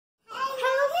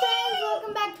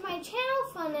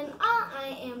one and all.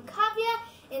 I am Kavya,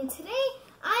 and today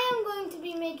I am going to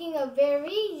be making a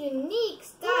very unique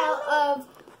style of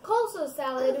coleslaw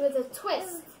salad with a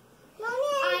twist.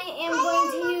 I am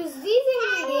going to use these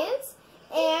ingredients,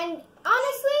 and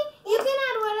honestly, you can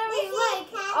add whatever you like.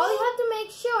 All you have to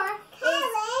make sure is...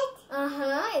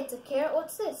 it's a carrot.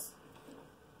 What's this?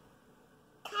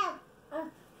 Cabbage.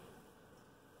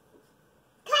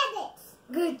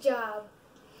 Good job.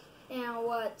 And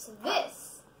what's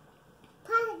this?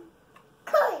 Corn.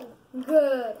 Good.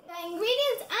 The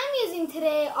ingredients I'm using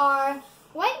today are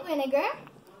white vinegar,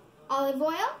 olive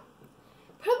oil,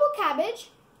 purple cabbage,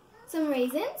 some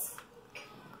raisins,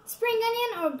 spring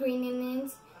onion or green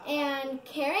onions, and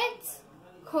carrots,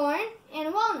 corn,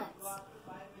 and walnuts.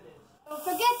 Don't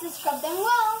forget to scrub them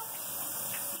well.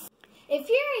 If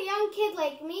you're a young kid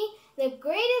like me, the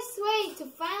greatest way to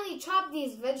finally chop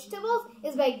these vegetables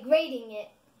is by grating it.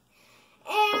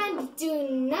 And do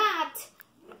not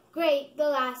grate the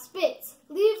last bits.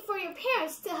 Leave it for your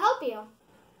parents to help you.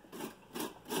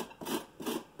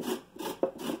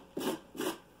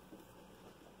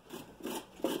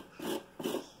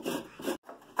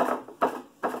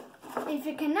 If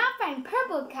you cannot find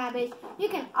purple cabbage, you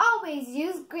can always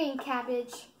use green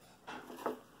cabbage.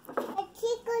 The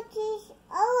trick-or-treat's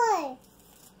over.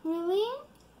 Really?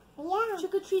 Yeah.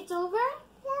 Trick-or-treat's over?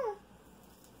 Yeah.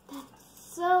 That's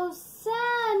so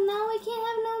sad. Now we can't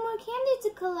have no more candy to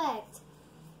collect.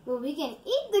 But we can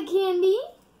eat the candy.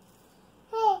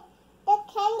 Hey, the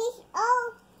candy's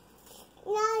all.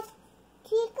 No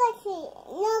trick-or-treat.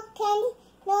 No candy,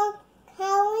 no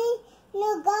Halloween,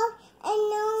 no gold, and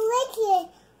no wicked.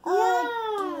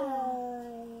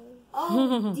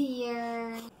 Oh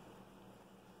dear.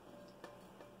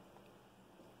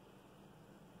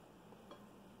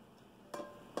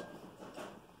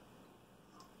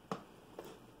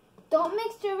 Don't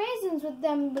mix the raisins with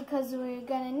them because we're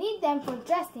going to need them for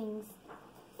dressings.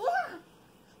 Yeah.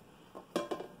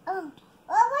 Over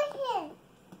here.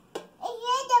 Is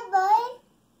it the bird?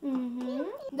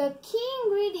 The key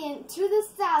ingredient to the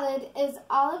salad is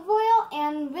olive oil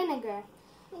and vinegar.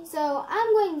 So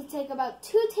I'm going to take about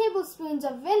 2 tablespoons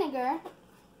of vinegar.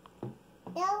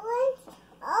 That one's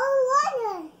all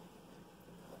water.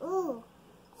 Ooh,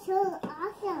 so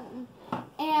awesome.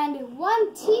 And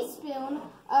 1 teaspoon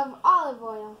of olive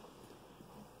oil.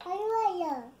 Olive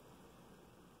oil.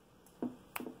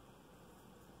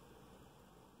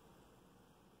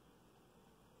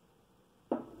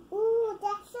 Ooh,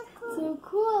 that's so cool. So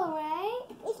cool, right?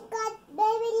 It's got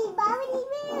baby bobbity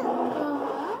boo.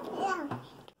 Yeah.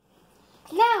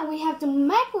 Now we have to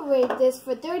microwave this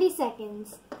for 30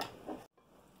 seconds.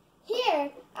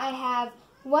 Here I have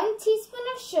 1 teaspoon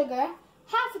of sugar,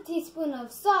 half a teaspoon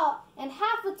of salt, and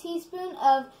half a teaspoon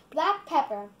of black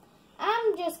pepper.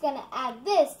 I'm just going to add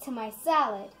this to my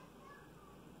salad.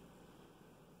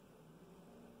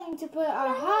 I'm going to put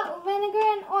our hot vinegar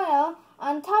and oil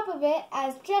on top of it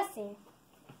as dressing.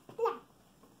 Yeah.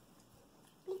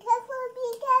 Be careful,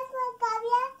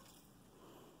 Kavya.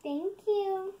 Thank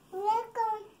you.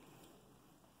 Welcome.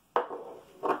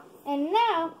 And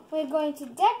now we're going to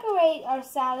decorate our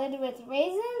salad with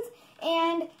raisins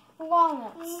and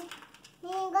walnuts.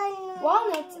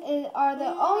 Walnuts are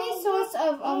the only source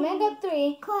of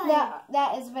omega-3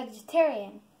 that is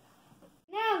vegetarian.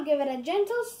 Now give it a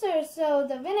gentle stir so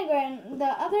the vinegar and the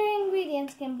other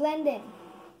ingredients can blend in.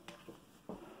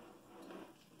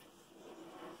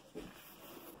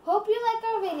 Hope you like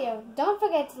our video. Don't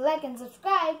forget to like and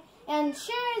subscribe and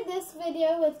share this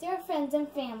video with your friends and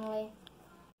family.